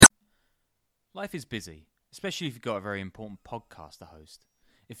Life is busy, especially if you've got a very important podcast to host.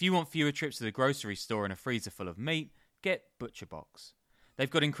 If you want fewer trips to the grocery store and a freezer full of meat, get ButcherBox. They've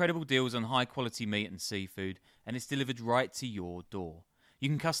got incredible deals on high-quality meat and seafood, and it's delivered right to your door. You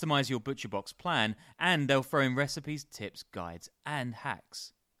can customize your ButcherBox plan, and they'll throw in recipes, tips, guides, and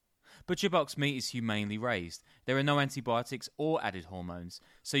hacks. ButcherBox meat is humanely raised. There are no antibiotics or added hormones,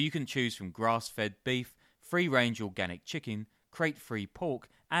 so you can choose from grass-fed beef, free-range organic chicken, crate-free pork,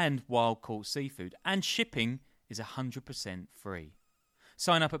 and wild-caught seafood, and shipping is 100% free.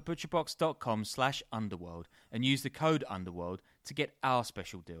 Sign up at butcherbox.com/underworld and use the code underworld to get our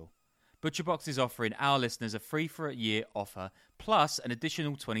special deal. ButcherBox is offering our listeners a free for a year offer plus an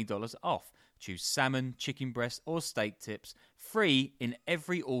additional $20 off. Choose salmon, chicken breast, or steak tips free in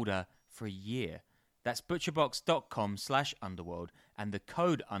every order for a year. That's butcherbox.com/underworld and the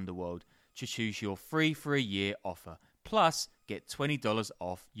code underworld to choose your free for a year offer. Plus, get $20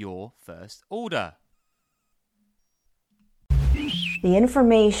 off your first order. The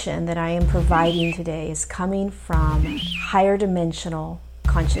information that I am providing today is coming from higher dimensional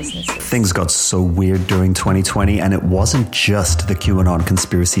consciousnesses. Things got so weird during 2020, and it wasn't just the QAnon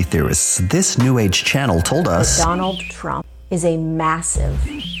conspiracy theorists. This New Age channel told us that Donald Trump is a massive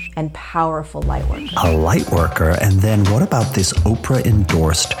and powerful light worker. A light worker? And then what about this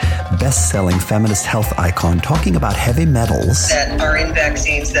Oprah-endorsed, best-selling feminist health icon talking about heavy metals that are in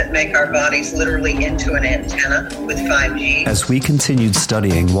vaccines that make our bodies literally into an antenna with 5G? As we continued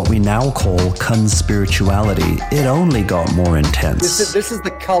studying what we now call conspirituality, it only got more intense. This is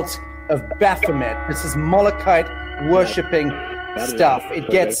the cult of Baphomet. This is Molochite worshipping stuff. It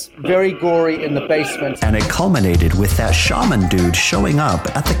gets very gory in the basement. And it culminated with that shaman dude showing up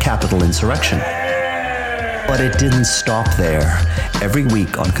at the Capitol insurrection. But it didn't stop there. Every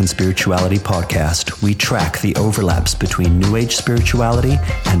week on Conspirituality Podcast, we track the overlaps between New Age spirituality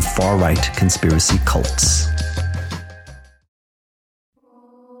and far-right conspiracy cults.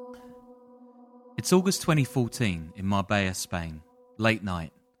 It's August 2014 in Marbella, Spain, late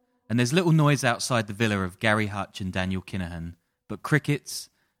night, and there's little noise outside the villa of Gary Hutch and Daniel Kinahan, but crickets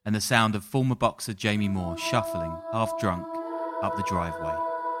and the sound of former boxer Jamie Moore shuffling, half-drunk, up the driveway.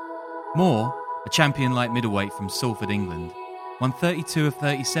 Moore, a champion light middleweight from Salford, England, won 32 of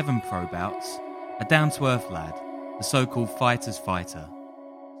 37 pro bouts, a down-to-earth lad, the so-called fighter's fighter.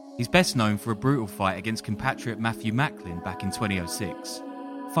 He's best known for a brutal fight against compatriot Matthew Macklin back in 2006,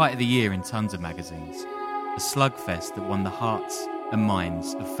 Fight of the Year in tons of magazines, a slugfest that won the hearts and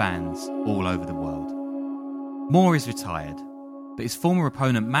minds of fans all over the world. Moore is retired, but his former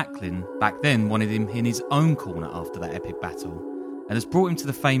opponent Macklin back then wanted him in his own corner after that epic battle and has brought him to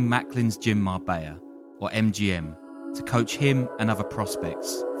the famed Macklin's Gym Marbella, or MGM, to coach him and other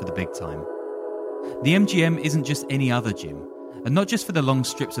prospects for the big time. The MGM isn't just any other gym, and not just for the long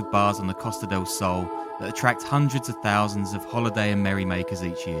strips of bars on the Costa del Sol that attract hundreds of thousands of holiday and merrymakers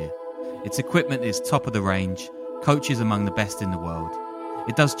each year. Its equipment is top of the range, coaches among the best in the world.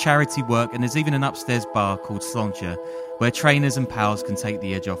 It does charity work, and there's even an upstairs bar called Sloncha where trainers and pals can take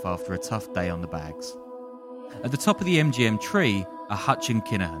the edge off after a tough day on the bags. At the top of the MGM tree are Hutch and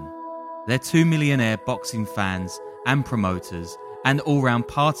Kinahan. They're two millionaire boxing fans and promoters and all-round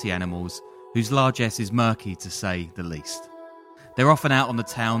party animals whose largesse is murky to say the least. They're often out on the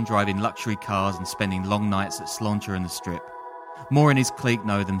town driving luxury cars and spending long nights at Sloncha and the Strip. Moore and his clique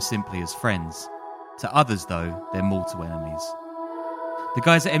know them simply as friends. To others, though, they're mortal enemies. The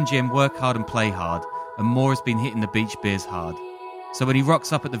guys at MGM work hard and play hard, and Moore has been hitting the beach beers hard. So when he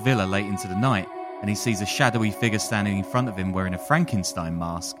rocks up at the villa late into the night and he sees a shadowy figure standing in front of him wearing a Frankenstein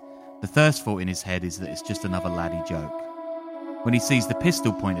mask, the first thought in his head is that it's just another laddie joke. When he sees the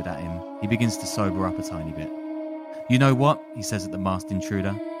pistol pointed at him, he begins to sober up a tiny bit. "You know what?" he says at the masked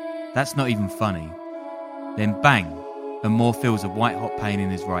intruder. "That's not even funny." Then bang, and Moore feels a white-hot pain in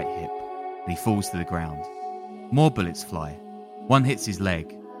his right hip, and he falls to the ground. More bullets fly. One hits his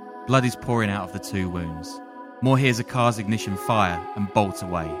leg. Blood is pouring out of the two wounds. Moore hears a car's ignition fire and bolt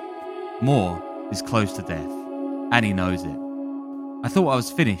away. Moore is close to death, and he knows it. "I thought I was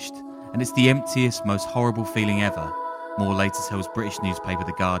finished, and it's the emptiest, most horrible feeling ever," Moore later tells British newspaper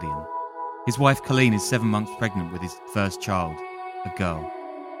The Guardian. His wife Colleen is 7 months pregnant with his first child, a girl.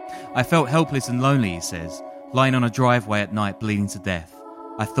 "I felt helpless and lonely," he says, "lying on a driveway at night bleeding to death.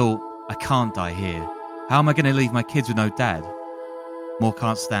 I thought, I can't die here. How am I going to leave my kids with no dad?" Moore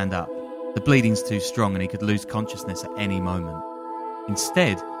can't stand up. The bleeding's too strong and he could lose consciousness at any moment.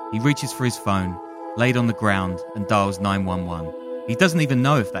 Instead, he reaches for his phone, laid on the ground, and dials 911. He doesn't even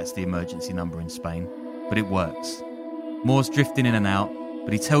know if that's the emergency number in Spain, but it works. Moore's drifting in and out,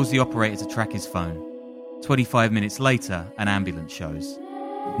 but he tells the operator to track his phone. 25 minutes later, an ambulance shows.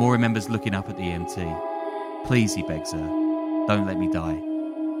 Moore remembers looking up at the EMT. "Please," he begs her, "don't let me die."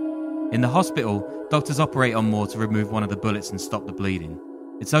 In the hospital, doctors operate on Moore to remove one of the bullets and stop the bleeding.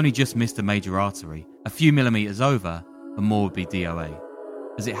 It's only just missed a major artery. A few millimetres over, and Moore would be DOA.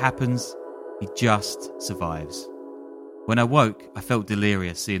 As it happens, he just survives. "When I woke, I felt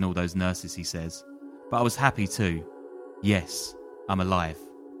delirious seeing all those nurses," he says. "But I was happy too. Yes, I'm alive."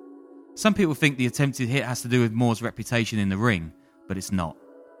 Some people think the attempted hit has to do with Moore's reputation in the ring, but it's not.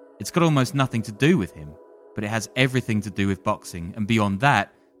 It's got almost nothing to do with him, but it has everything to do with boxing, and beyond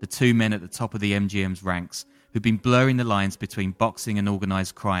that, the two men at the top of the MGM's ranks who've been blurring the lines between boxing and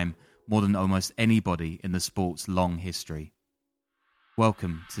organised crime more than almost anybody in the sport's long history.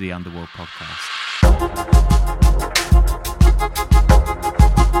 Welcome to the Underworld Podcast.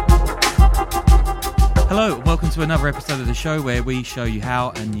 Hello, welcome to another episode of the show where we show you how,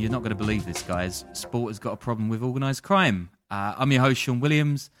 and you're not going to believe this, guys, sport has got a problem with organised crime. I'm your host, Sean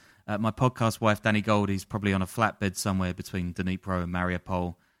Williams. My podcast wife, Danny Goldie's probably on a flatbed somewhere between Dnipro and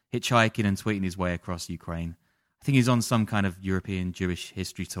Mariupol, hitchhiking and tweeting his way across Ukraine. I think he's on some kind of European Jewish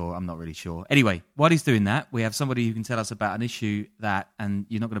history tour. I'm not really sure. Anyway, while he's doing that, we have somebody who can tell us about an issue that, and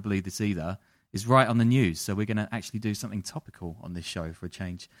you're not going to believe this either, is right on the news. So we're going to actually do something topical on this show for a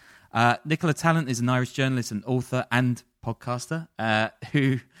change. Nicola Tallant is an Irish journalist and author and podcaster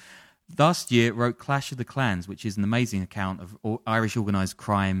who last year wrote Clash of the Clans, which is an amazing account of Irish organised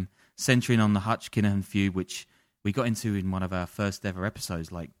crime, centering on the Hutch-Kinahan feud, which we got into in one of our first ever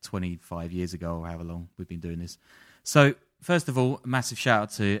episodes like 25 years ago or however long we've been doing this. So first of all, a massive shout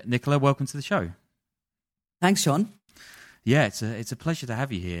out to Nicola. Welcome to the show. Thanks, Sean. Yeah, it's a pleasure to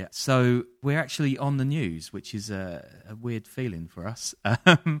have you here. So we're actually on the news, which is a weird feeling for us.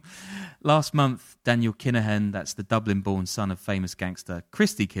 Last month, Daniel Kinahan, that's the Dublin-born son of famous gangster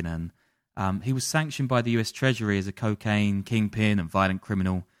Christy Kinahan, he was sanctioned by the US Treasury as a cocaine kingpin and violent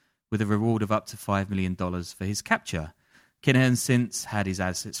criminal with a reward of up to $5 million for his capture. Kinahan since had his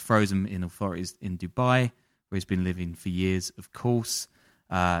assets frozen in authorities in Dubai, where he's been living for years, of course.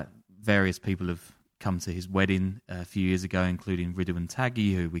 Various people have come to his wedding a few years ago, including Ridwan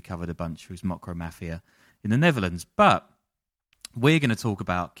Taghi, who we covered a bunch, who's Mokro Mafia in the Netherlands. But we're going to talk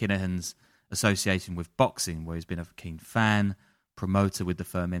about Kinahan's association with boxing, where he's been a keen fan, promoter with the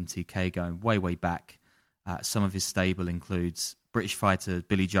firm MTK going way, way back. Some of his stable includes British fighter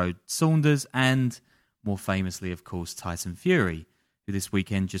Billy Joe Saunders and, more famously, of course, Tyson Fury, who this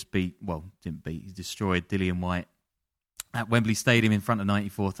weekend just he destroyed Dillian Whyte at Wembley Stadium in front of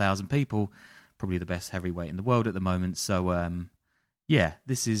 94,000 people, probably the best heavyweight in the world at the moment. So,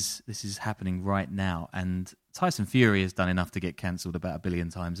 this is happening right now, and Tyson Fury has done enough to get cancelled about 1 billion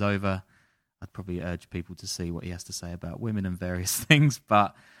times over. I'd probably urge people to see what he has to say about women and various things,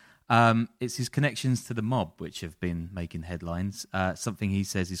 but it's his connections to the mob which have been making headlines. Something he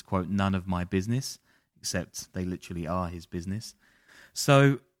says is, quote, "none of my business," except they literally are his business.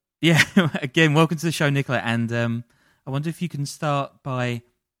 So, yeah, again, welcome to the show, Nicola, and I wonder if you can start by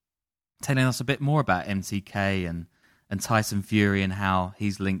telling us a bit more about MTK and Tyson Fury and how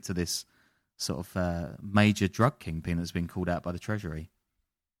he's linked to this sort of major drug kingpin that's been called out by the Treasury.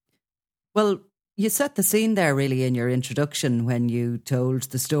 Well, you set the scene there really in your introduction when you told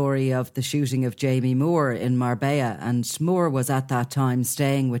the story of the shooting of Jamie Moore in Marbella, and Moore was at that time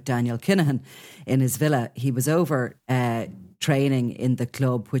staying with Daniel Kinahan in his villa. He was over training in the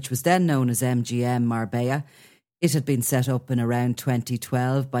club, which was then known as MGM Marbella. It had been set up in around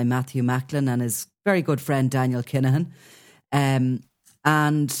 2012 by Matthew Macklin and his very good friend Daniel Kinahan.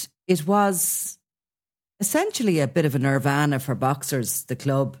 And it was essentially a bit of a nirvana for boxers, the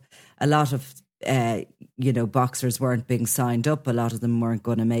club. A lot of boxers weren't being signed up. A lot of them weren't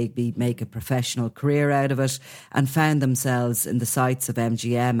going to make a professional career out of it, and found themselves in the sights of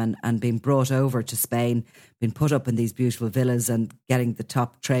MGM and being brought over to Spain, being put up in these beautiful villas and getting the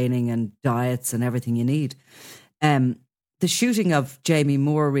top training and diets and everything you need. The shooting of Jamie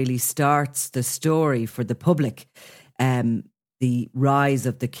Moore really starts the story for the public. The rise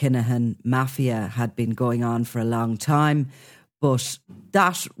of the Kinahan mafia had been going on for a long time, but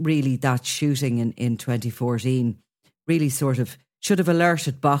that shooting in 2014 really sort of should have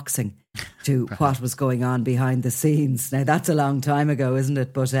alerted boxing to what was going on behind the scenes. Now, that's a long time ago, isn't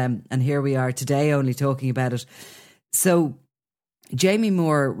it? But and here we are today only talking about it. So Jamie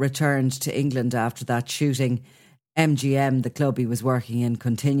Moore returned to England after that shooting. MGM, the club he was working in,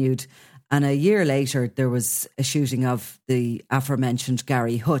 continued. And a year later, there was a shooting of the aforementioned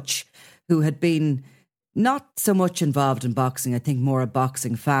Gary Hutch, who had been not so much involved in boxing, I think more a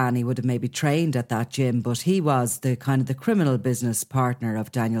boxing fan. He would have maybe trained at that gym, but he was the kind of the criminal business partner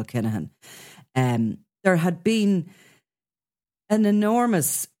of Daniel Kinahan. There had been an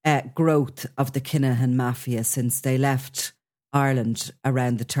enormous growth of the Kinahan mafia since they left Ireland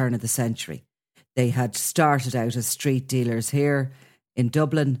around the turn of the century. They had started out as street dealers here in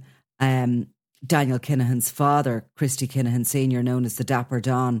Dublin. Daniel Kinahan's father, Christy Kinahan Sr., known as the Dapper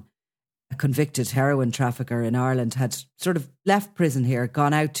Don, a convicted heroin trafficker in Ireland, had sort of left prison here,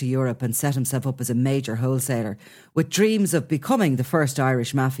 gone out to Europe and set himself up as a major wholesaler with dreams of becoming the first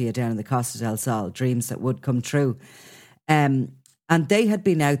Irish mafia down in the Costa del Sol, dreams that would come true. And they had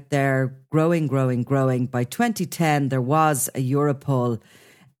been out there growing. By 2010, there was a Europol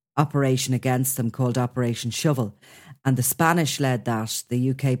operation against them called Operation Shovel. And the Spanish led that.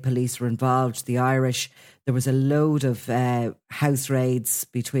 The UK police were involved, the Irish. There was a load of house raids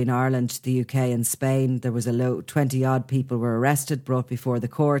between Ireland, the UK and Spain. There was 20-odd people were arrested, brought before the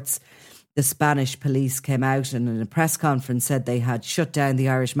courts. The Spanish police came out and in a press conference said they had shut down the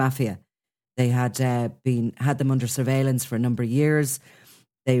Irish mafia. They had had them under surveillance for a number of years.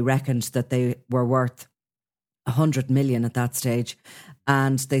 They reckoned that they were worth 100 million at that stage.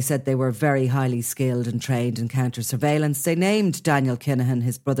 And they said they were very highly skilled and trained in counter-surveillance. They named Daniel Kinahan,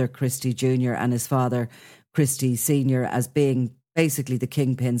 his brother Christy Jr. and his father Christy Sr. as being basically the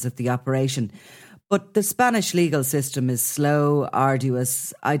kingpins of the operation. But the Spanish legal system is slow,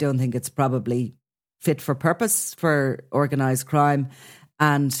 arduous. I don't think it's probably fit for purpose for organised crime.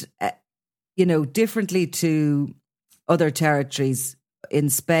 And, differently to other territories, in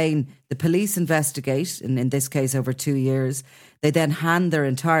Spain, the police investigate, and in this case over 2 years. They then hand their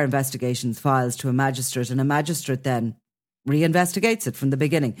entire investigations files to a magistrate, and a magistrate then reinvestigates it from the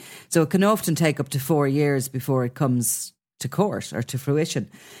beginning. So it can often take up to 4 years before it comes to court or to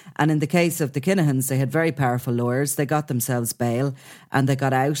fruition. And in the case of the Kinahans, they had very powerful lawyers. They got themselves bail and they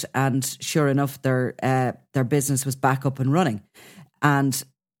got out, and sure enough, their business was back up and running. And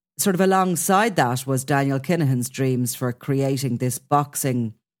sort of alongside that was Daniel Kinahan's dreams for creating this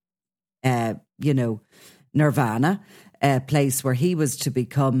boxing, nirvana, a place where he was to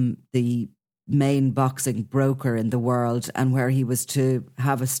become the main boxing broker in the world and where he was to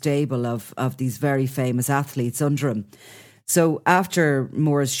have a stable of these very famous athletes under him. So after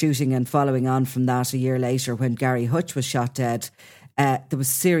Moore's shooting and following on from that a year later when Gary Hutch was shot dead, there was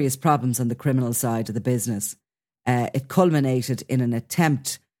serious problems on the criminal side of the business. It culminated in an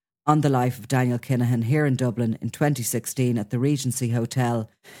attempt on the life of Daniel Kinahan here in Dublin in 2016 at the Regency Hotel,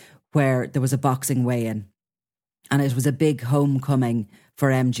 where there was a boxing weigh-in. And it was a big homecoming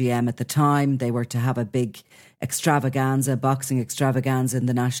for MGM at the time. They were to have a big extravaganza, boxing extravaganza in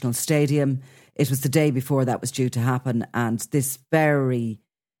the National Stadium. It was the day before that was due to happen. And this very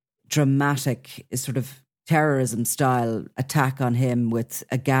dramatic sort of terrorism-style attack on him with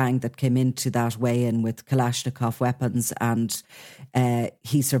a gang that came into that weigh-in with Kalashnikov weapons, and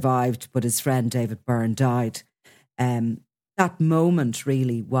he survived, but his friend David Byrne died. That moment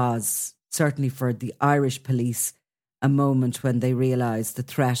really was, certainly for the Irish police, a moment when they realised the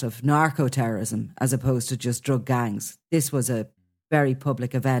threat of narco-terrorism as opposed to just drug gangs. This was a very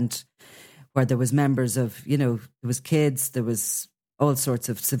public event where there was members of, there was kids, there was all sorts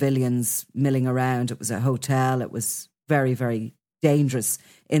of civilians milling around. It was a hotel. It was very, very dangerous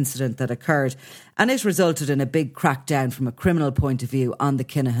incident that occurred. And it resulted in a big crackdown from a criminal point of view on the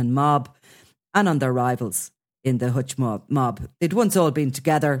Kinahan mob and on their rivals in the Hutch mob. They'd once all been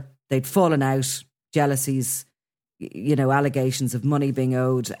together. They'd fallen out, jealousies, allegations of money being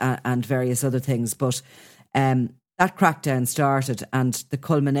owed and various other things. But that crackdown started, and the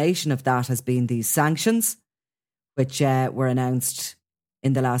culmination of that has been these sanctions, which were announced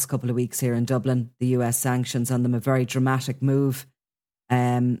in the last couple of weeks here in Dublin. The US sanctions on them, a very dramatic move.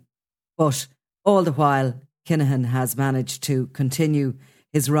 But all the while, Kinahan has managed to continue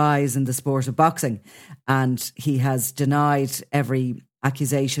his rise in the sport of boxing, and he has denied every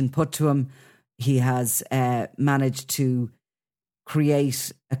accusation put to him. He has managed to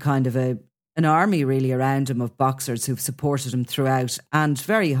create a kind of an army really around him of boxers who've supported him throughout, and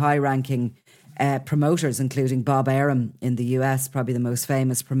very high-ranking promoters, including Bob Arum in the US, probably the most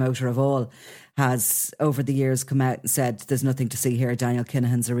famous promoter of all, has over the years come out and said, there's nothing to see here, Daniel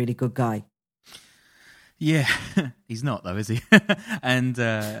Kinahan's a really good guy. Yeah, he's not though, is he? And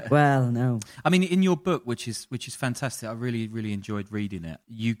well, no. I mean, in your book, which is fantastic, I really, really enjoyed reading it.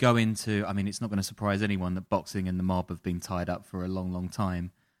 You go into, I mean, it's not going to surprise anyone that boxing and the mob have been tied up for a long, long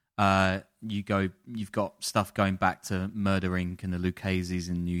time. You've got stuff going back to Murder Inc. and the Lucchese's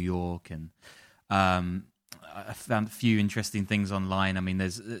in New York, and I found a few interesting things online. I mean,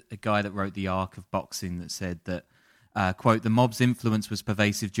 there's a guy that wrote The Arc of Boxing that said that, quote, the mob's influence was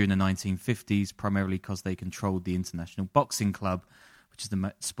pervasive during the 1950s, primarily because they controlled the International Boxing Club, which is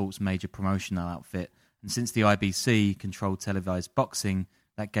the sport's major promotional outfit, And since the IBC controlled televised boxing,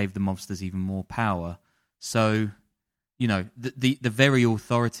 that gave the mobsters even more power. So, you know, the very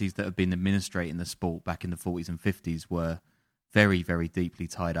authorities that have been administrating the sport back in the 40s and 50s were very, very deeply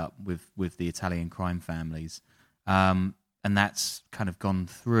tied up with the Italian crime families. And that's kind of gone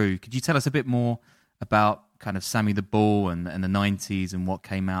through. Could you tell us a bit more about kind of Sammy the Bull and the 90s and what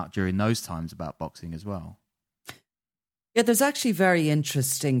came out during those times about boxing as well? Yeah, there's actually very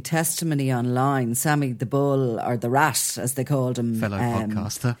interesting testimony online. Sammy the Bull, or the Rat, as they called him. Fellow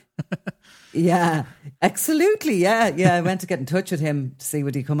podcaster. Yeah, absolutely. Yeah. I went to get in touch with him to see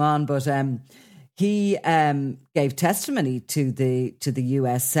would he come on, but he gave testimony to the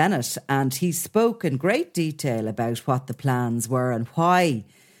US Senate, and he spoke in great detail about what the plans were and why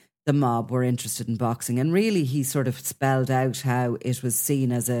the mob were interested in boxing. And really, he sort of spelled out how it was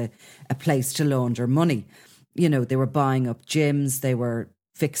seen as a place to launder money. You know, they were buying up gyms, they were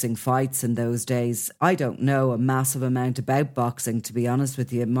fixing fights in those days. I don't know a massive amount about boxing, to be honest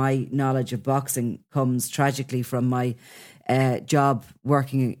with you. My knowledge of boxing comes tragically from my job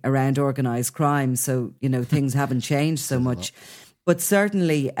working around organised crime. So, you know, things haven't changed so much. But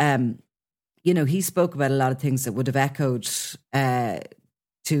certainly, you know, he spoke about a lot of things that would have echoed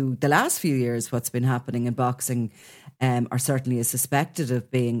to the last few years, what's been happening in boxing, or certainly is suspected of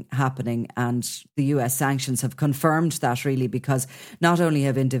being happening. And the US sanctions have confirmed that, really, because not only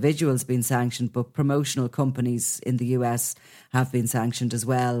have individuals been sanctioned, but promotional companies in the US have been sanctioned as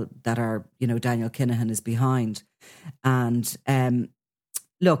well, that are, you know, Daniel Kinahan is behind. And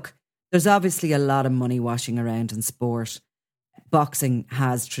look, there's obviously a lot of money washing around in sport. Boxing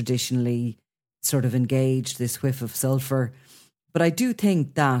has traditionally sort of engaged this whiff of sulphur. But I do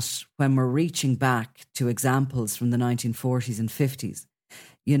think that when we're reaching back to examples from the 1940s and 50s,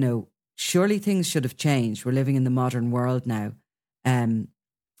 you know, surely things should have changed. We're living in the modern world now.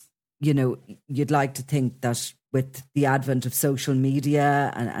 You know, you'd like to think that with the advent of social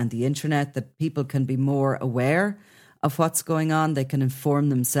media and the internet, that people can be more aware of what's going on. They can inform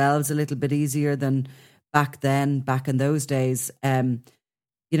themselves a little bit easier than back then, back in those days. You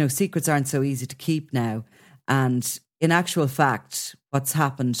know, secrets aren't so easy to keep now. And in actual fact, what's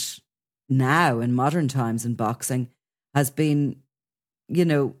happened now in modern times in boxing has been, you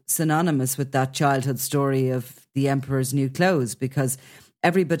know, synonymous with that childhood story of the Emperor's New Clothes, because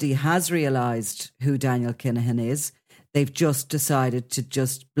everybody has realised who Daniel Kinahan is. They've just decided to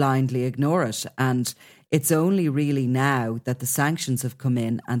just blindly ignore it. And it's only really now that the sanctions have come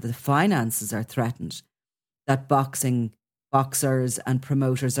in and the finances are threatened that boxers and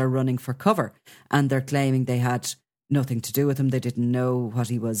promoters are running for cover. And they're claiming they had nothing to do with him. They didn't know what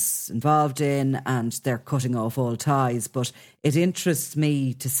he was involved in, and they're cutting off all ties. But it interests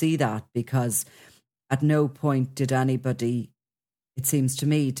me to see that, because at no point did anybody, it seems to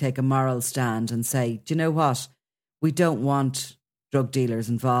me, take a moral stand and say, do you know what? We don't want drug dealers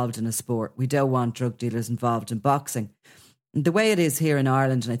involved in a sport. We don't want drug dealers involved in boxing. And the way it is here in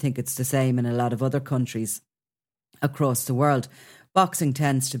Ireland, and I think it's the same in a lot of other countries across the world, boxing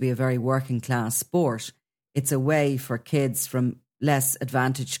tends to be a very working class sport. It's a way for kids from less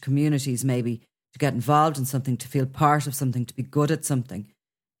advantaged communities maybe to get involved in something, to feel part of something, to be good at something.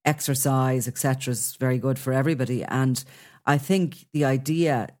 Exercise, etc. is very good for everybody. And I think the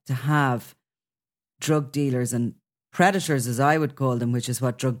idea to have drug dealers and predators, as I would call them, which is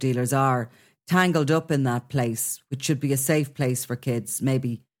what drug dealers are, tangled up in that place, which should be a safe place for kids,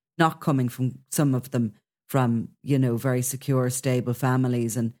 maybe not coming from some of them from, you know, very secure, stable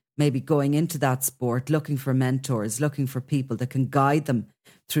families, and maybe going into that sport, looking for mentors, looking for people that can guide them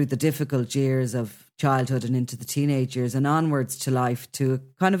through the difficult years of childhood and into the teenage years and onwards to life, to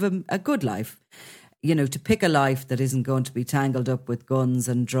kind of a good life. You know, to pick a life that isn't going to be tangled up with guns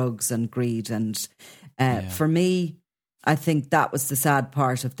and drugs and greed. And for me, I think that was the sad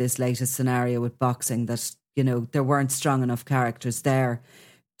part of this latest scenario with boxing, that, you know, there weren't strong enough characters there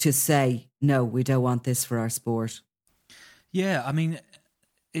to say, no, we don't want this for our sport. Yeah, I mean,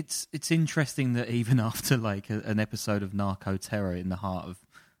 it's interesting that even after like an episode of Narco Terror in the heart of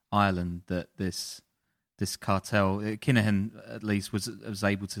Ireland, that this cartel, Kinahan at least, was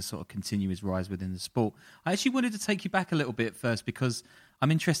able to sort of continue his rise within the sport. I actually wanted to take you back a little bit first, because I'm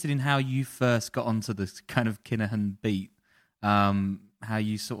interested in how you first got onto this kind of Kinahan beat, how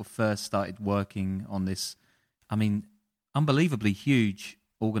you sort of first started working on this, I mean, unbelievably huge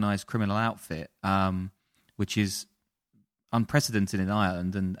organised criminal outfit, which is unprecedented in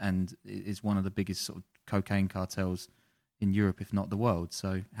Ireland and is one of the biggest sort of cocaine cartels in Europe, if not the world.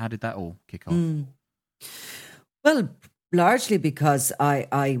 So how did that all kick off? Well, largely because I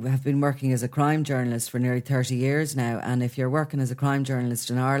have been working as a crime journalist for nearly 30 years now. And if you're working as a crime journalist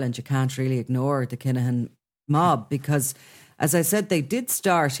in Ireland, you can't really ignore the Kinahan mob because, as I said, they did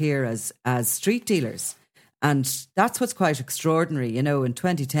start here as street dealers. And that's what's quite extraordinary. You know, in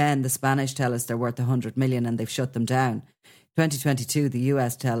 2010, the Spanish tell us they're worth 100 million and they've shut them down. 2022, the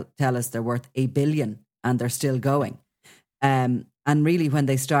US tell us they're worth $1 billion and they're still going. And really, when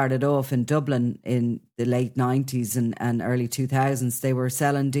they started off in Dublin in the late 90s and early 2000s, they were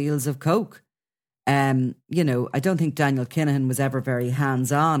selling deals of coke. You know, I don't think Daniel Kinahan was ever very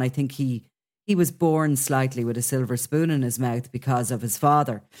hands-on. I think he was born slightly with a silver spoon in his mouth because of his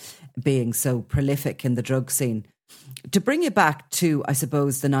father being so prolific in the drug scene. To bring you back to, I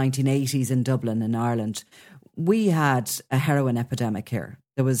suppose, the 1980s in Dublin and Ireland, we had a heroin epidemic here.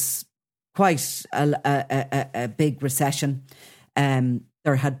 There was quite a big recession.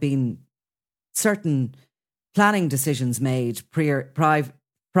 There had been certain planning decisions made prior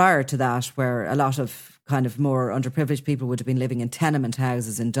to that where a lot of kind of more underprivileged people would have been living in tenement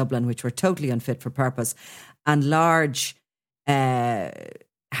houses in Dublin, which were totally unfit for purpose, and large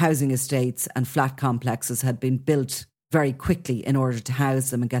housing estates and flat complexes had been built very quickly in order to house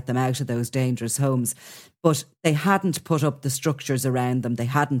them and get them out of those dangerous homes. But they hadn't put up the structures around them. They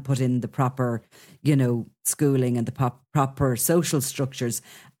hadn't put in the proper, you know, schooling and the proper social structures.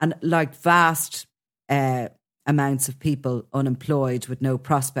 And like vast amounts of people unemployed with no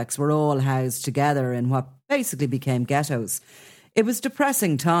prospects were all housed together in what basically became ghettos. It was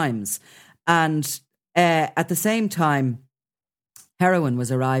depressing times. And at the same time, heroin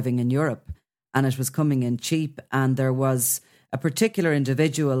was arriving in Europe and it was coming in cheap. And there was a particular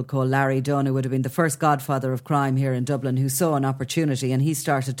individual called Larry Dunn, who would have been the first godfather of crime here in Dublin, who saw an opportunity and he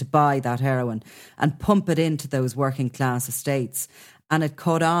started to buy that heroin and pump it into those working class estates. And it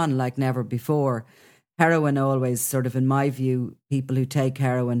caught on like never before. Heroin always, sort of in my view, people who take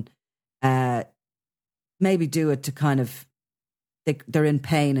heroin maybe do it to kind of, they're in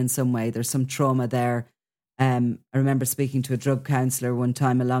pain in some way. There's some trauma there. I remember speaking to a drug counsellor one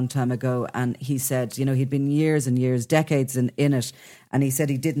time, a long time ago, and he said, you know, he'd been years and years, decades in it, and he said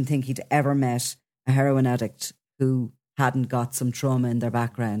he didn't think he'd ever met a heroin addict who hadn't got some trauma in their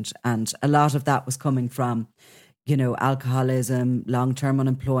background. And a lot of that was coming from, you know, alcoholism, long-term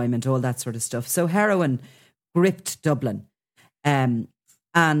unemployment, all that sort of stuff. So heroin gripped Dublin. And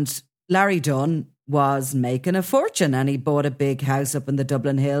Larry Dunn was making a fortune and he bought a big house up in the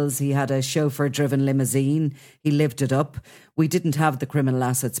Dublin Hills. He had a chauffeur-driven limousine. He lived it up. We didn't have the Criminal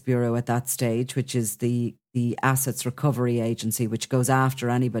Assets Bureau at that stage, which is the assets recovery agency, which goes after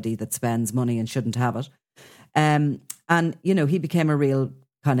anybody that spends money and shouldn't have it. And, you know, he became a real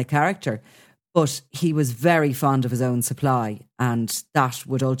kind of character. But he was very fond of his own supply and that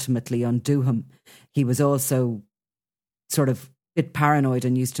would ultimately undo him. He was also sort of bit paranoid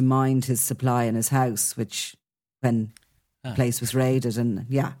and used to mind his supply in his house, which when the place was raided and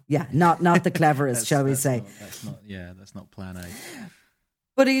not the cleverest, shall we say. That's not plan A.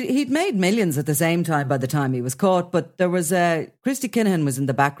 But he'd made millions at the same time by the time he was caught. But there was Christy Kinahan was in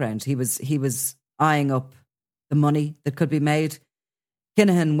the background. He was eyeing up the money that could be made.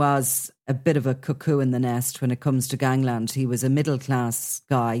 Kinahan was a bit of a cuckoo in the nest when it comes to gangland. He was a middle class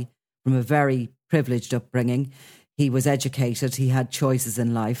guy from a very privileged upbringing. He was educated. He had choices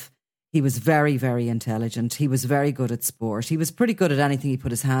in life. He was very, very intelligent. He was very good at sport. He was pretty good at anything he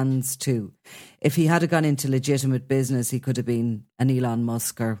put his hands to. If he had gone into legitimate business, he could have been an Elon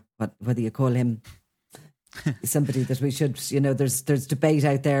Musk or whether you call him somebody that we should, you know, there's debate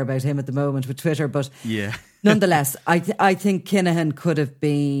out there about him at the moment with Twitter. But nonetheless, I think Kinahan could have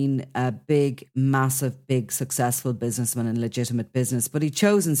been a big, massive, big, successful businessman in legitimate business. But he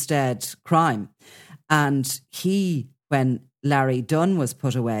chose instead crime. And when Larry Dunn was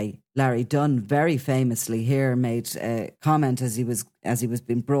put away, Larry Dunn very famously here made a comment as he was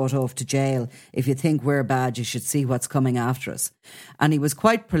being brought off to jail. If you think we're bad, you should see what's coming after us. And he was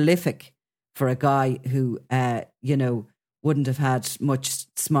quite prolific for a guy who, you know, wouldn't have had much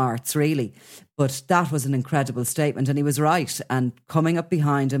smarts really. But that was an incredible statement. And he was right. And coming up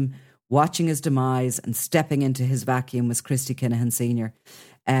behind him, watching his demise and stepping into his vacuum was Christy Kinahan Sr.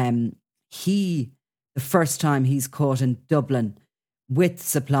 The first time he's caught in Dublin with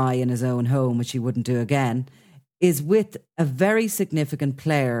supply in his own home, which he wouldn't do again, is with a very significant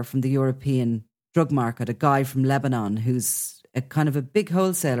player from the European drug market, a guy from Lebanon who's a kind of a big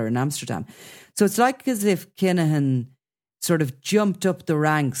wholesaler in Amsterdam. So it's like as if Kinahan sort of jumped up the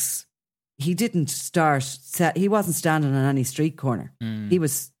ranks. He wasn't standing on any street corner. He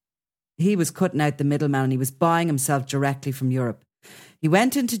was cutting out the middleman and he was buying himself directly from Europe. He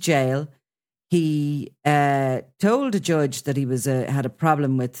went into jail. He told a judge that he had a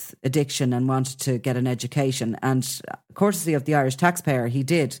problem with addiction and wanted to get an education. And courtesy of the Irish taxpayer, he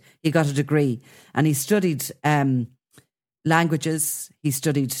did. He got a degree and he studied languages. He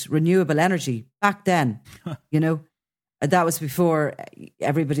studied renewable energy back then, you know. That was before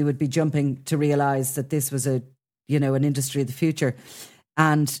everybody would be jumping to realise that this was an industry of the future.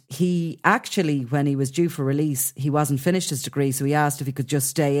 And he actually, when he was due for release, he wasn't finished his degree. So he asked if he could just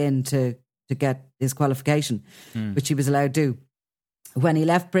stay in to get his qualification, which he was allowed to do. When he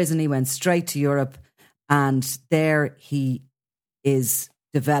left prison, he went straight to Europe, and there he is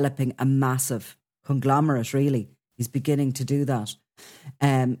developing a massive conglomerate, really. He's beginning to do that.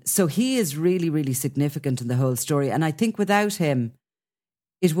 So he is really, really significant in the whole story. And I think without him,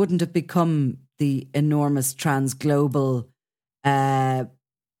 it wouldn't have become the enormous trans-global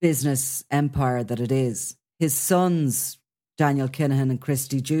business empire that it is. His sons, Daniel Kinahan and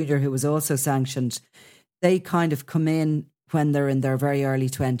Christy Jr., who was also sanctioned, they kind of come in when they're in their very early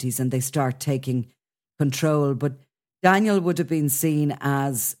 20s and they start taking control. But Daniel would have been seen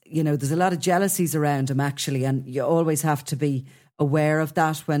as, there's a lot of jealousies around him actually, and you always have to be aware of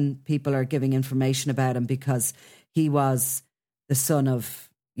that when people are giving information about him, because he was the son of,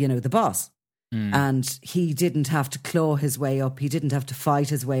 the boss. And he didn't have to claw his way up. He didn't have to fight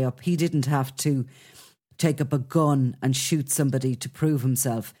his way up. He didn't have to take up a gun and shoot somebody to prove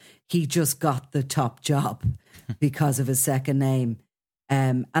himself. He just got the top job because of his second name.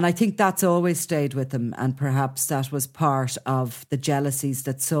 And I think that's always stayed with him. And perhaps that was part of the jealousies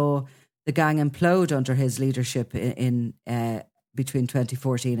that saw the gang implode under his leadership in between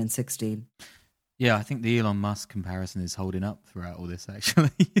 2014 and 16. Yeah, I think the Elon Musk comparison is holding up throughout all this, actually.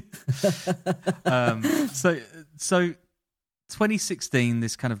 So 2016,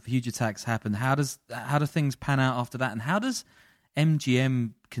 this kind of huge attacks happened. How do things pan out after that? And how does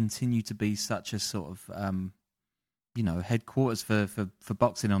MGM continue to be such a sort of, headquarters for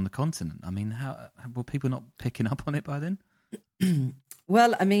boxing on the continent? I mean, how were people not picking up on it by then?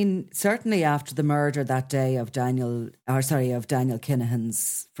 Well, I mean, certainly after the murder that day of Daniel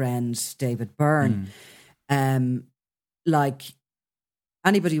Kinahan's friend David Byrne, like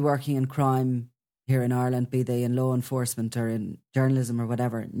anybody working in crime here in Ireland, be they in law enforcement or in journalism or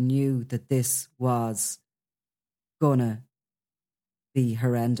whatever, knew that this was gonna be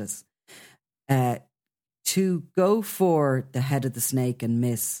horrendous. To go for the head of the snake and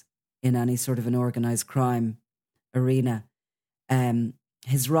miss in any sort of an organised crime arena,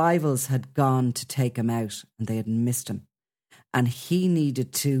 his rivals had gone to take him out and they had missed him. And he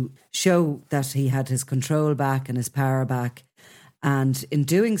needed to show that he had his control back and his power back. And in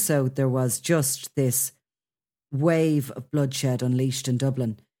doing so, there was just this wave of bloodshed unleashed in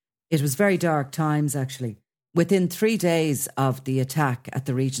Dublin. It was very dark times, actually. Within 3 days of the attack at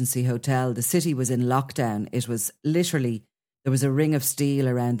the Regency Hotel, the city was in lockdown. It was literally, there was a ring of steel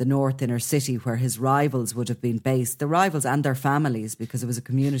around the north inner city where his rivals would have been based, the rivals and their families, because it was a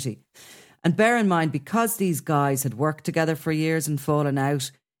community. And bear in mind, because these guys had worked together for years and fallen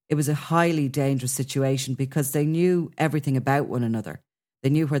out, it was a highly dangerous situation because they knew everything about one another. They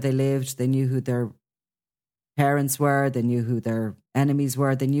knew where they lived, they knew who their parents were, they knew who their enemies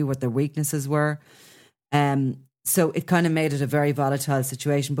were, they knew what their weaknesses were. So it kind of made it a very volatile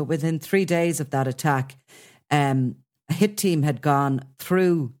situation. But within 3 days of that attack, a hit team had gone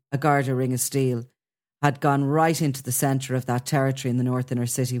through a Garda ring of steel, had gone right into the centre of that territory in the north inner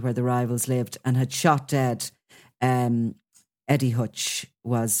city where the rivals lived, and had shot dead. Eddie Hutch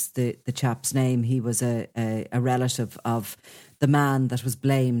was the chap's name. He was a relative of the man that was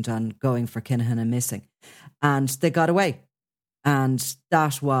blamed on going for Kinahan and missing. And they got away. And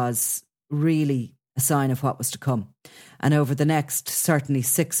that was really a sign of what was to come. And over the next, certainly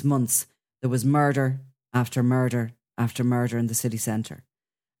 6 months, there was murder after murder after murder in the city centre.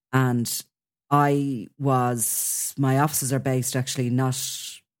 And my offices are based actually not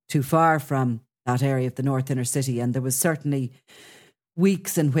too far from that area of the north inner city. And there was certainly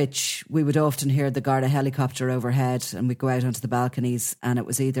weeks in which we would often hear the Garda helicopter overhead and we'd go out onto the balconies and it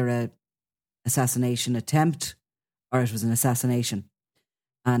was either a assassination attempt or it was an assassination.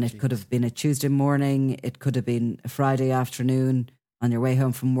 And it could have been a Tuesday morning, it could have been a Friday afternoon on your way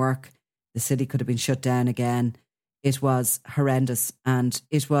home from work. The city could have been shut down again. It was horrendous and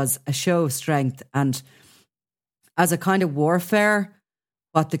it was a show of strength. And as a kind of warfare,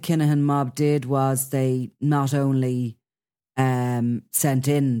 what the Kinahan mob did was they not only sent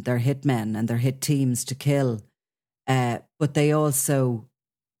in their hitmen and their hit teams to kill, but they also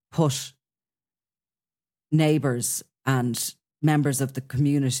put neighbours and members of the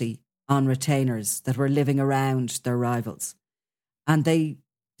community on retainers that were living around their rivals. And they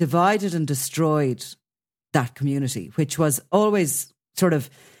divided and destroyed that community, which was always sort of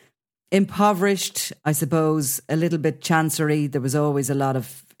impoverished, I suppose, a little bit chancery. There was always a lot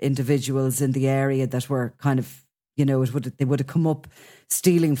of individuals in the area that were kind of, they would have come up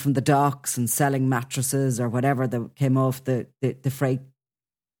stealing from the docks and selling mattresses or whatever that came off the freight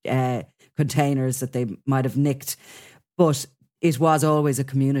containers that they might have nicked. But it was always a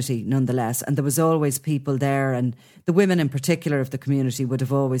community nonetheless. And there was always people there. And the women in particular of the community would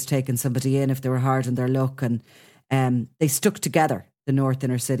have always taken somebody in if they were hard on their luck. And they stuck together, the North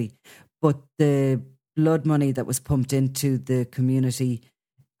Inner City. But the blood money that was pumped into the community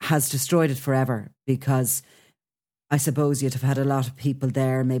has destroyed it forever, because I suppose you'd have had a lot of people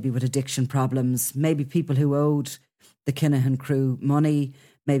there, maybe with addiction problems, maybe people who owed the Kinahan crew money,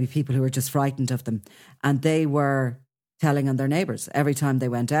 maybe people who were just frightened of them. And they were telling on their neighbours every time they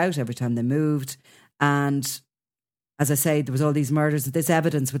went out, every time they moved. And as I say, there was all these murders. This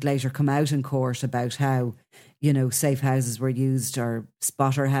evidence would later come out in court about how, safe houses were used or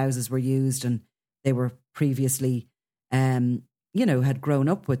spotter houses were used, and they were previously, had grown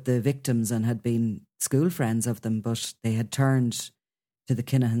up with the victims and had been school friends of them, but they had turned to the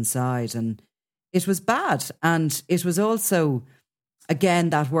Kinahan side. And it was bad. And it was also, again,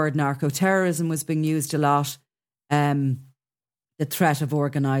 that word narco-terrorism was being used a lot. The threat of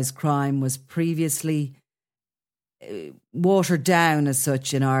organised crime was previously watered down as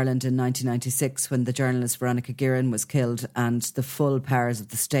such in Ireland in 1996 when the journalist Veronica Guerin was killed, and the full powers of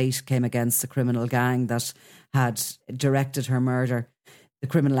the state came against the criminal gang that had directed her murder. The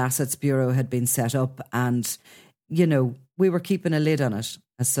Criminal Assets Bureau had been set up, and, we were keeping a lid on it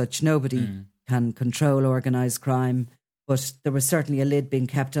as such. Nobody can control organised crime, but there was certainly a lid being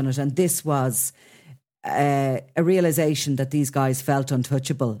kept on it. And this was a realisation that these guys felt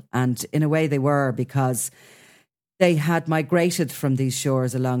untouchable. And in a way they were, because they had migrated from these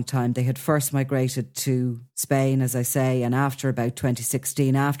shores a long time. They had first migrated to Spain, as I say, and after about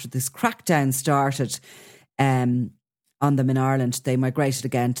 2016, after this crackdown started on them in Ireland, they migrated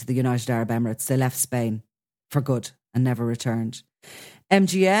again to the United Arab Emirates. They left Spain for good and never returned.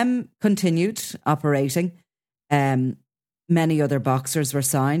 MGM continued operating. Many other boxers were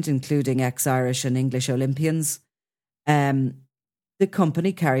signed, including ex-Irish and English Olympians. The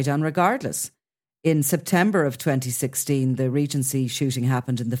company carried on regardless. In September of 2016, the Regency shooting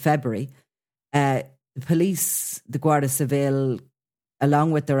happened in the February. The police, the Guardia Civil,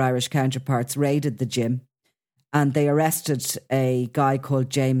 along with their Irish counterparts, raided the gym, and they arrested a guy called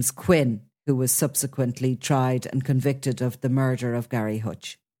James Quinn, who was subsequently tried and convicted of the murder of Gary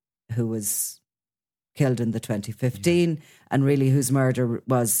Hutch, who was killed in the 2015, and really whose murder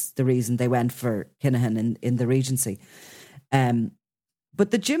was the reason they went for Kinahan in the Regency.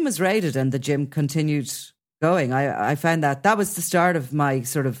 But the gym was raided and the gym continued going. I found that was the start of my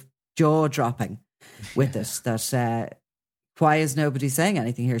sort of jaw dropping with it, that why is nobody saying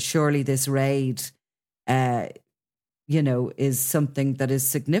anything here? Surely this raid, is something that is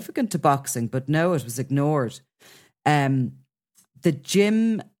significant to boxing, but no, it was ignored. The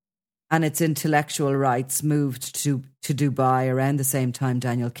gym and its intellectual rights moved to Dubai around the same time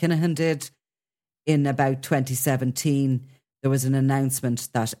Daniel Kinahan did. In about 2017, there was an announcement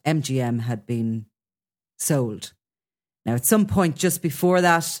that MGM had been sold. Now, at some point just before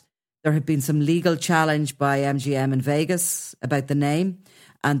that, there had been some legal challenge by MGM in Vegas about the name,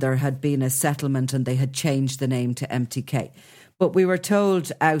 and there had been a settlement and they had changed the name to MTK. But we were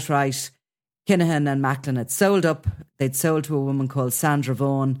told outright Kinahan and Macklin had sold up. They'd sold to a woman called Sandra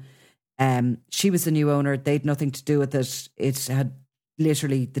Vaughan. She was the new owner. They'd nothing to do with it. It had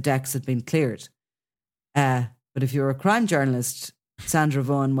literally, the decks had been cleared. But if you're a crime journalist, Sandra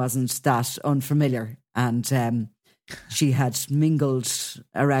Vaughan wasn't that unfamiliar, and she had mingled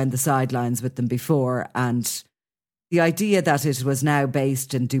around the sidelines with them before. And the idea that it was now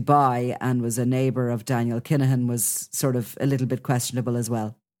based in Dubai and was a neighbour of Daniel Kinahan was sort of a little bit questionable as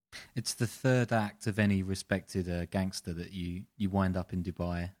well. It's the third act of any respected gangster that you wind up in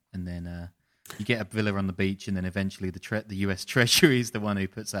Dubai, and then you get a villa on the beach, and then eventually the US Treasury is the one who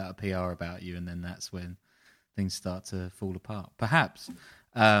puts out a PR about you, and then that's when things start to fall apart, perhaps.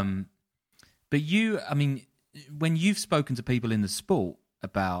 But when you've spoken to people in the sport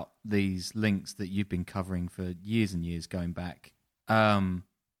about these links that you've been covering for years and years going back,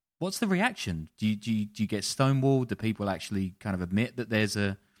 what's the reaction? Do you get stonewalled? Do people actually kind of admit that there's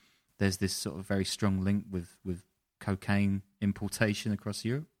this sort of very strong link with cocaine importation across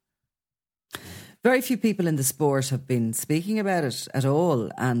Europe? Very few people in the sport have been speaking about it at all.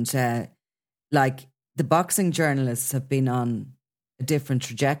 And the boxing journalists have been on a different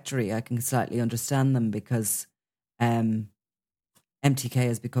trajectory. I can slightly understand them because MTK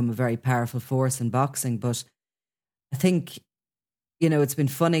has become a very powerful force in boxing. But I think, it's been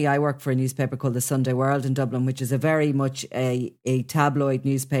funny. I work for a newspaper called the Sunday World in Dublin, which is a very much a tabloid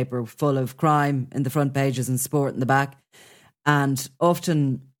newspaper full of crime in the front pages and sport in the back. And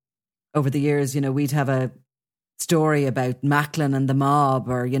often over the years, we'd have a story about Macklin and the mob,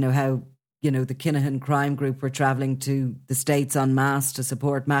 or, how, the Kinahan crime group were travelling to the States en masse to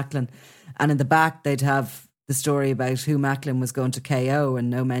support Macklin. And in the back, they'd have the story about who Macklin was going to KO and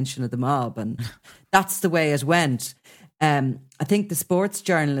no mention of the mob. And that's the way it went. I think the sports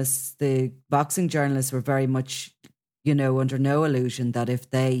journalists, the boxing journalists were very much, under no illusion that if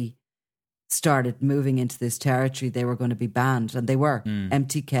they started moving into this territory, they were going to be banned. And they were.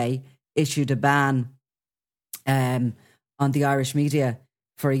 MTK issued a ban on the Irish media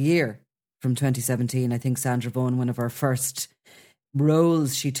for a year from 2017. I think Sandra Vaughan, one of her first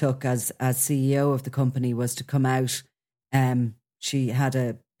roles she took as CEO of the company was to come out. She had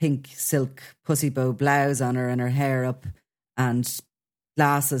a pink silk pussy bow blouse on her and her hair up and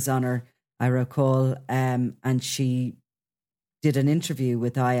glasses on her, I recall. And she did an interview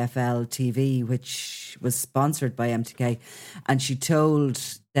with IFL TV, which was sponsored by MTK. And she told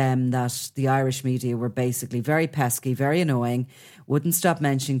them that the Irish media were basically very pesky, very annoying, wouldn't stop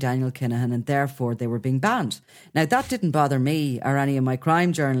mentioning Daniel Kinahan, and therefore they were being banned. Now, that didn't bother me or any of my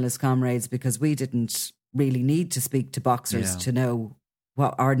crime journalist comrades, because we didn't really need to speak to boxers to know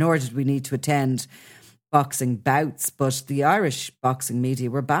what, or nor did we need to attend boxing bouts. But the Irish boxing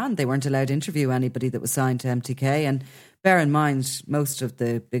media were banned. They weren't allowed to interview anybody that was signed to MTK. And bear in mind, most of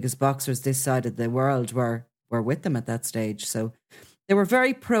the biggest boxers this side of the world were with them at that stage. So they were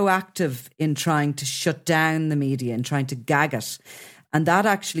very proactive in trying to shut down the media and trying to gag it. And that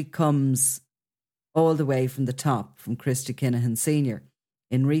actually comes all the way from the top, from Christy Kinahan Sr.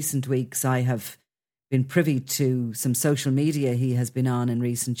 In recent weeks, I have been privy to some social media he has been on in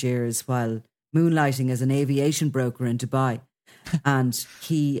recent years while moonlighting as an aviation broker in Dubai. And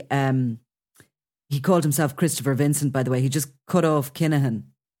he called himself Christopher Vincent, by the way. He just cut off Kinahan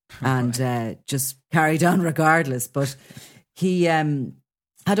and just carried on regardless. But he had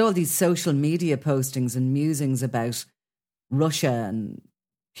all these social media postings and musings about Russia and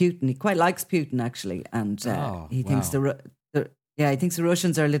Putin. He quite likes Putin, actually, and he thinks he thinks the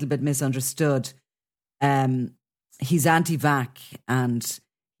Russians are a little bit misunderstood. He's anti-vax, and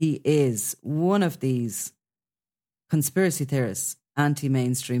he is one of these conspiracy theorists,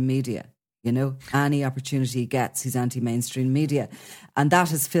 anti-mainstream media. Any opportunity he gets, he's anti-mainstream media, and that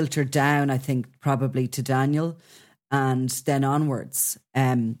has filtered down, I think, probably to Daniel. And then onwards,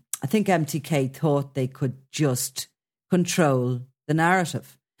 I think MTK thought they could just control the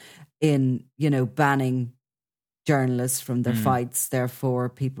narrative in, banning journalists from their fights. Therefore,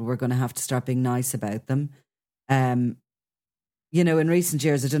 people were going to have to start being nice about them. In recent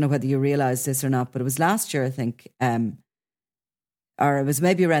years, I don't know whether you realise this or not, but it was last year, I think, or it was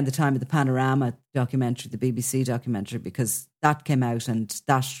maybe around the time of the Panorama documentary, the BBC documentary, because that came out and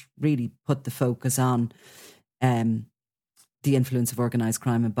that really put the focus on the influence of organised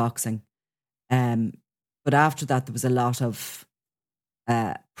crime in boxing. But after that, there was a lot of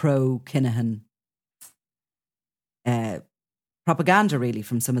pro-Kinahan propaganda, really,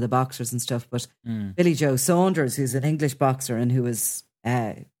 from some of the boxers and stuff. But Billy Joe Saunders, who's an English boxer and who was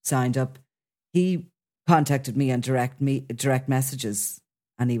signed up, he contacted me on direct messages,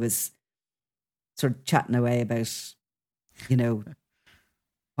 and he was sort of chatting away about,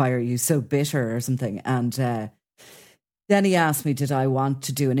 why are you so bitter or something. And then he asked me, did I want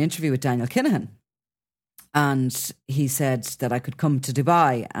to do an interview with Daniel Kinahan? And he said that I could come to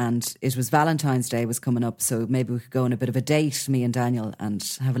Dubai, and it was Valentine's Day was coming up, so maybe we could go on a bit of a date, me and Daniel, and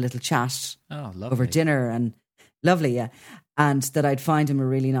have a little chat over dinner. And lovely, yeah. And that I'd find him a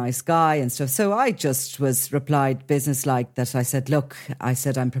really nice guy and stuff. So I just replied businesslike that I said, look,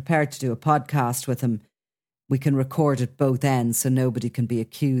 I'm prepared to do a podcast with him. We can record at both ends so nobody can be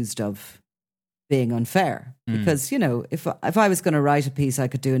accused of being unfair. Because, if I was going to write a piece, I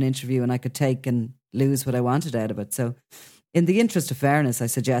could do an interview and I could take and lose what I wanted out of it. So in the interest of fairness, I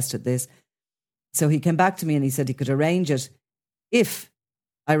suggested this. So he came back to me and he said he could arrange it if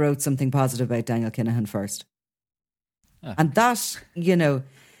I wrote something positive about Daniel Kinahan first. And that,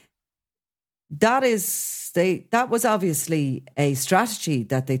 that was obviously a strategy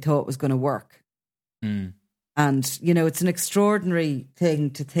that they thought was going to work. And, it's an extraordinary thing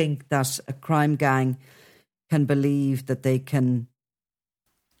to think that a crime gang can believe that they can,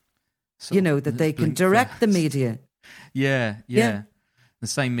 that they can direct the media. Yeah. The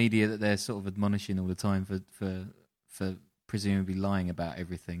same media that they're sort of admonishing all the time for presumably lying about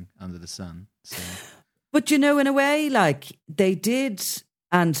everything under the sun. So. But, in a way, like, they did,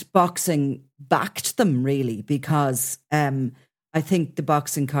 and boxing backed them, really, because I think the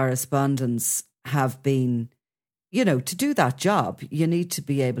boxing correspondents have been, to do that job, you need to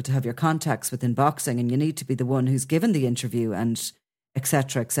be able to have your contacts within boxing, and you need to be the one who's given the interview, and et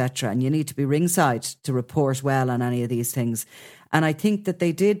cetera, and you need to be ringside to report well on any of these things. And I think that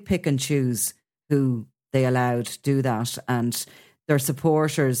they did pick and choose who they allowed do that, and their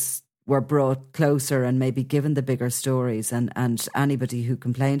supporters were brought closer and maybe given the bigger stories, and anybody who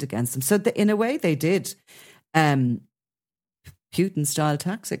complained against them. So in a way they did Putin-style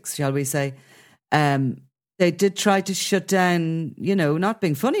tactics, shall we say. They did try to shut down, not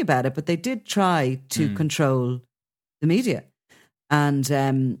being funny about it, but they did try to control the media. And,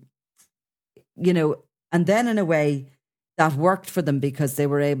 and then in a way that worked for them because they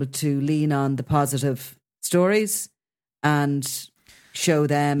were able to lean on the positive stories and show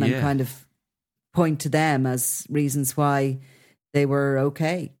them and kind of point to them as reasons why they were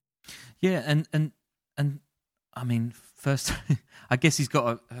okay. Yeah, and I mean, first, I guess he's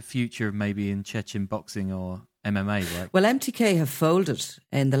got a future maybe in Chechen boxing or MMA, right? Well, MTK have folded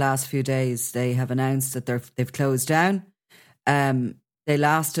in the last few days. They have announced that they've closed down. They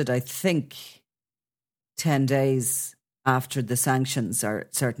lasted, I think, 10 days after the sanctions, or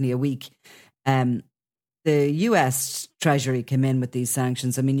certainly a week. The US Treasury came in with these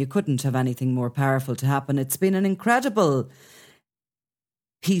sanctions. I mean, you couldn't have anything more powerful to happen. It's been an incredible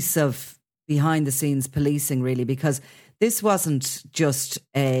piece of behind-the-scenes policing, really, because this wasn't just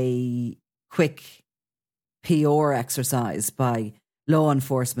a quick PR exercise by law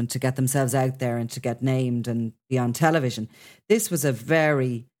enforcement to get themselves out there and to get named and be on television. This was a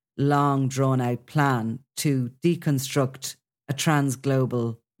very long, drawn-out plan to deconstruct a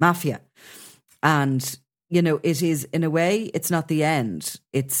trans-global mafia. And, it is, in a way, it's not the end.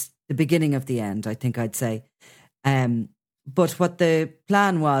 It's the beginning of the end, I think I'd say. But what the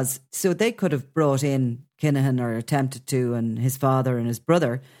plan was, so they could have brought in Kinahan, or attempted to, and his father and his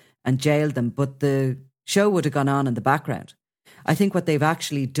brother, and jailed them, but the show would have gone on in the background. I think what they've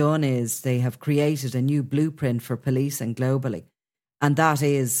actually done is they have created a new blueprint for policing globally. And that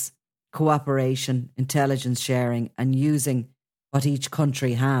is cooperation, intelligence sharing, and using what each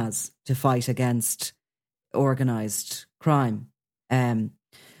country has to fight against organised crime.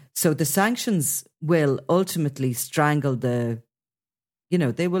 So the sanctions will ultimately strangle they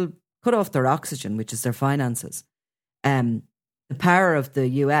will cut off their oxygen, which is their finances. The power of the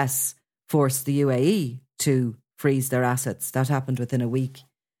US forced the UAE to freeze their assets. That happened within a week.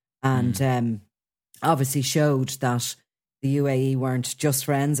 And obviously showed that the UAE weren't just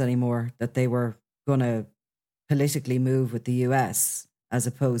friends anymore, that they were going to politically move with the US as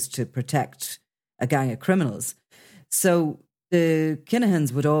opposed to protect a gang of criminals. So the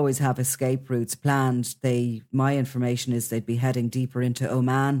Kinahans would always have escape routes planned. My information is they'd be heading deeper into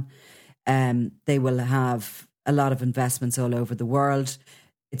Oman. They will have a lot of investments all over the world.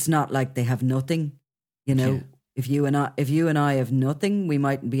 It's not like they have nothing. Yeah. If you and I have nothing, we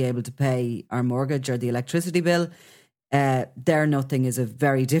mightn't be able to pay our mortgage or the electricity bill. Their nothing is a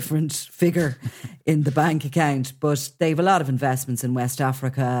very different figure in the bank account, but they have a lot of investments in West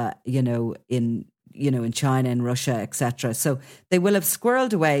Africa, in China and Russia, etc. So they will have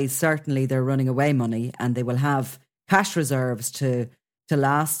squirreled away, certainly, their running away money, and they will have cash reserves to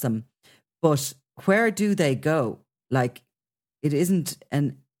last them. But where do they go? Like, there isn't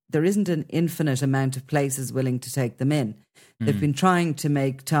an infinite amount of places willing to take them in. They've been trying to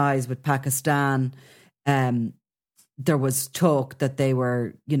make ties with Pakistan. There was talk that they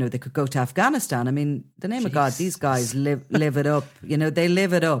were, they could go to Afghanistan. I mean, the name of God, these guys live it up. They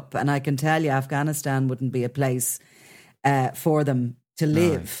live it up. And I can tell you, Afghanistan wouldn't be a place for them to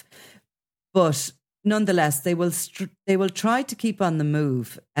live. No. But nonetheless, they will try to keep on the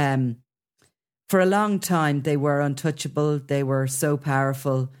move. For a long time, they were untouchable. They were so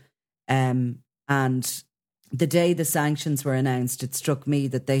powerful. And the day the sanctions were announced, it struck me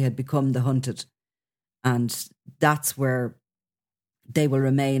that they had become the hunted. And that's where they will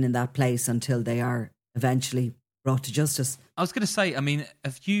remain, in that place until they are eventually brought to justice. I was going to say, I mean,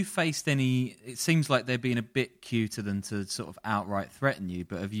 have you faced any, it seems like they're being a bit cuter than to sort of outright threaten you,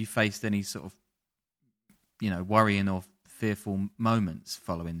 but have you faced any sort of, worrying or fearful moments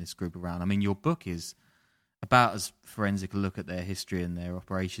following this group around? I mean, your book is about as forensic a look at their history and their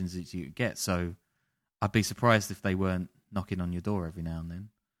operations as you could get, so I'd be surprised if they weren't knocking on your door every now and then.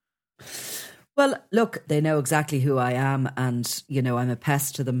 Well, look, they know exactly who I am, and, I'm a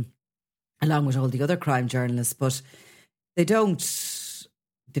pest to them, along with all the other crime journalists, but they don't,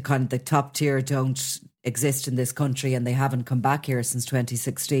 the top tier don't exist in this country, and they haven't come back here since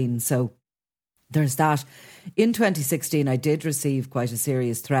 2016. So there's that. In 2016, I did receive quite a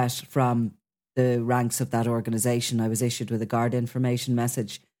serious threat from the ranks of that organisation. I was issued with a Garda information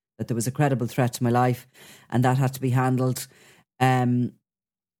message that there was a credible threat to my life, and that had to be handled.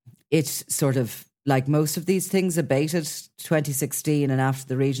 It sort of, like most of these things, abated 2016, and after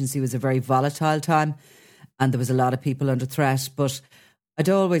the Regency was a very volatile time, and there was a lot of people under threat. But I'd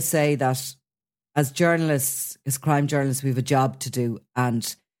always say that as journalists, as crime journalists, we have a job to do,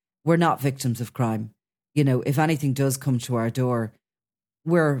 and we're not victims of crime. You know, if anything does come to our door,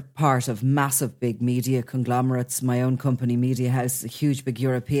 we're part of massive big media conglomerates. My own company, Media House, a huge big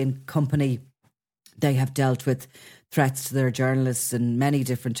European company. They have dealt with threats to their journalists in many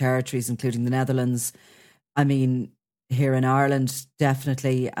different territories, including the Netherlands. I mean, here in Ireland,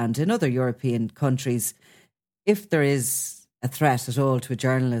 definitely, and in other European countries, if there is a threat at all to a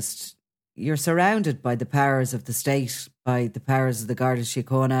journalist, you're surrounded by the powers of the state, by the powers of the Garda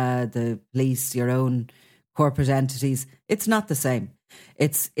Síochána, the police, your own corporate entities. It's not the same.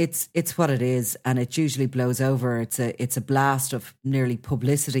 It's what it is, and it usually blows over. It's a blast of nearly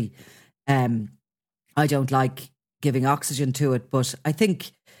publicity. I don't like giving oxygen to it, but I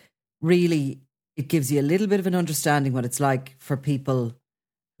think really it gives you a little bit of an understanding what it's like for people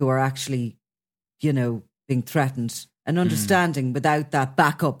who are actually, you know, being threatened, and understanding without that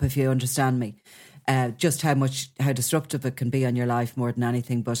backup, if you understand me, just how destructive it can be on your life more than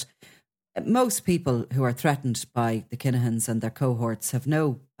anything. But most people who are threatened by the Kinahans and their cohorts have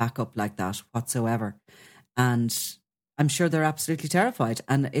no backup like that whatsoever. And I'm sure they're absolutely terrified.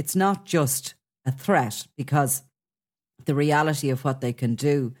 And it's not just a threat, because the reality of what they can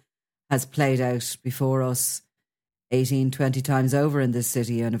do has played out before us 18, 20 times over in this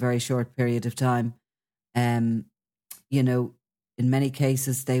city in a very short period of time. You know, in many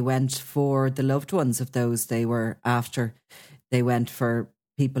cases, they went for the loved ones of those they were after. They went for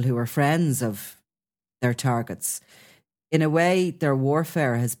people who were friends of their targets. In a way, their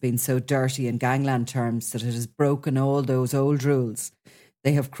warfare has been so dirty in gangland terms that it has broken all those old rules.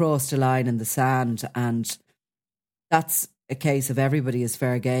 They have crossed a line in the sand, and that's a case of everybody is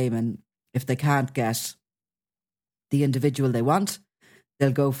fair game. And if they can't get the individual they want,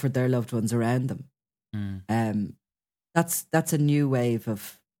 they'll go for their loved ones around them. That's a new wave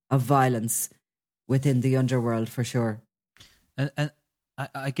of violence within the underworld, for sure. And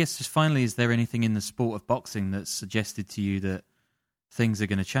I guess just finally, is there anything in the sport of boxing that's suggested to you that things are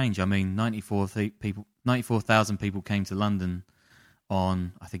going to change? I mean, 94,000 people came to London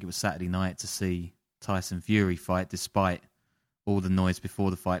on, I think it was Saturday night, to see Tyson Fury fight, despite all the noise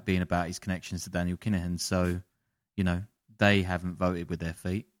before the fight being about his connections to Daniel Kinahan. So, you know, they haven't voted with their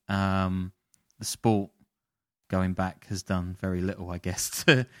feet. The sport going back has done very little, I guess,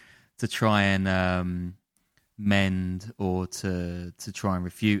 to try and mend or to try and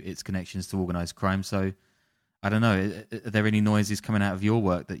refute its connections to organised crime. So I don't know, are there any noises coming out of your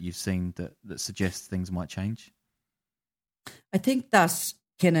work that you've seen that suggests things might change? I think that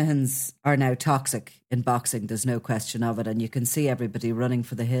Kinahans are now toxic in boxing. There's no question of it. And you can see everybody running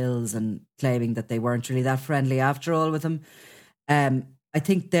for the hills and claiming that they weren't really that friendly after all with him. I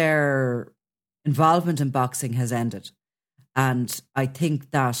think their involvement in boxing has ended. And I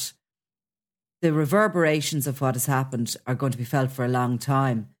think that the reverberations of what has happened are going to be felt for a long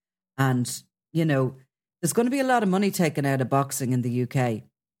time. And, you know, there's going to be a lot of money taken out of boxing in the UK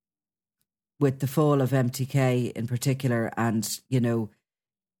with the fall of MTK in particular. And, you know,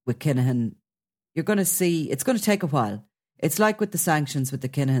 with Kinahan, you're going to see, it's going to take a while. It's like with the sanctions with the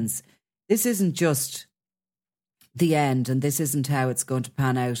Kinahans. This isn't just the end, and this isn't how it's going to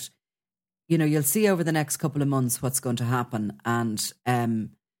pan out. You know, you'll see over the next couple of months what's going to happen. And,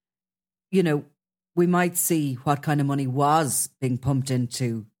 you know, we might see what kind of money was being pumped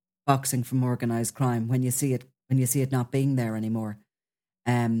into boxing from organised crime when you see it not being there anymore.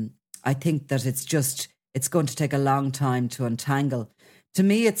 I think that it's going to take a long time to untangle. To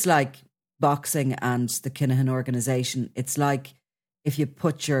me, it's like boxing and the Kinahan organisation. It's like if you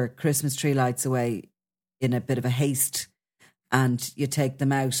put your Christmas tree lights away in a bit of a haste and you take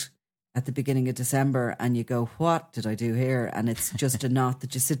them out at the beginning of December and you go, what did I do here? And it's just a knot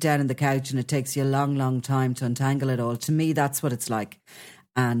that you sit down on the couch and it takes you a long, long time to untangle it all. To me, that's what it's like.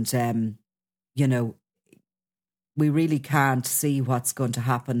 And, you know, we really can't see what's going to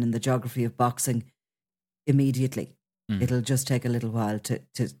happen in the geography of boxing immediately. It'll just take a little while to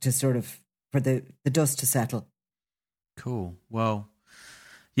sort of, for the dust to settle. Cool. Well,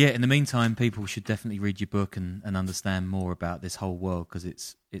 yeah, in the meantime, people should definitely read your book and understand more about this whole world, because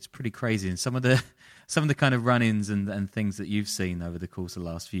it's pretty crazy. And some of the kind of run-ins and things that you've seen over the course of the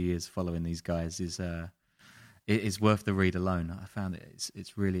last few years following these guys is it is worth the read alone. I found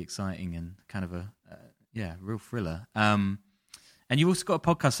it's really exciting and kind of a real thriller. And you also got a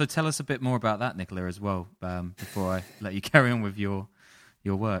podcast, so tell us a bit more about that, Nicola, as well, before I let you carry on with your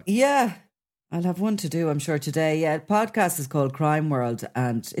work. Yeah, I'll have one to do, I'm sure, today. Yeah, the podcast is called Crime World,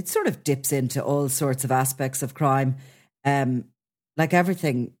 and it sort of dips into all sorts of aspects of crime. Like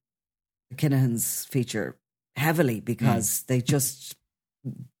everything, the Kinahans feature heavily because they just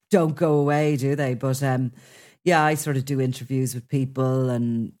don't go away, do they? But I sort of do interviews with people,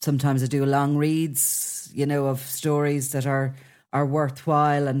 and sometimes I do long reads, of stories that are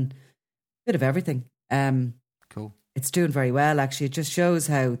worthwhile, and a bit of everything. Cool. It's doing very well, actually. It just shows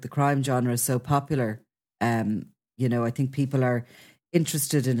how the crime genre is so popular. I think people are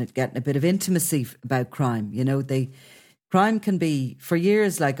interested in it, getting a bit of intimacy about crime. Crime can be, for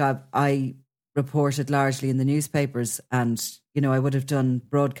years, like I reported largely in the newspapers, and, I would have done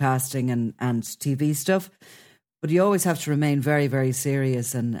broadcasting and TV stuff, but you always have to remain very, very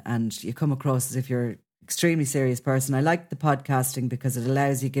serious, and you come across as if you're extremely serious person. I like the podcasting because it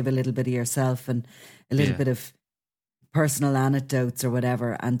allows you to give a little bit of yourself and a little bit of personal anecdotes or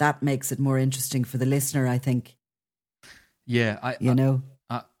whatever, and that makes it more interesting for the listener, I think. Yeah,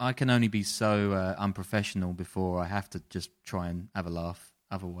 I can only be so unprofessional before I have to just try and have a laugh.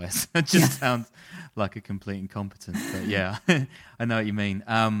 Otherwise, it just sounds like a complete incompetence. But yeah, I know what you mean.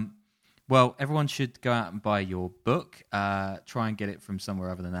 Well, everyone should go out and buy your book. Try and get it from somewhere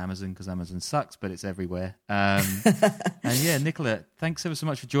other than Amazon, because Amazon sucks, but it's everywhere. And yeah, Nicola, thanks ever so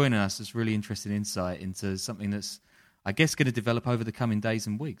much for joining us. It's really interesting insight into something that's, I guess, going to develop over the coming days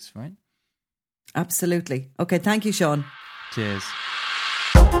and weeks, right? Absolutely. Okay, thank you, Sean. Cheers.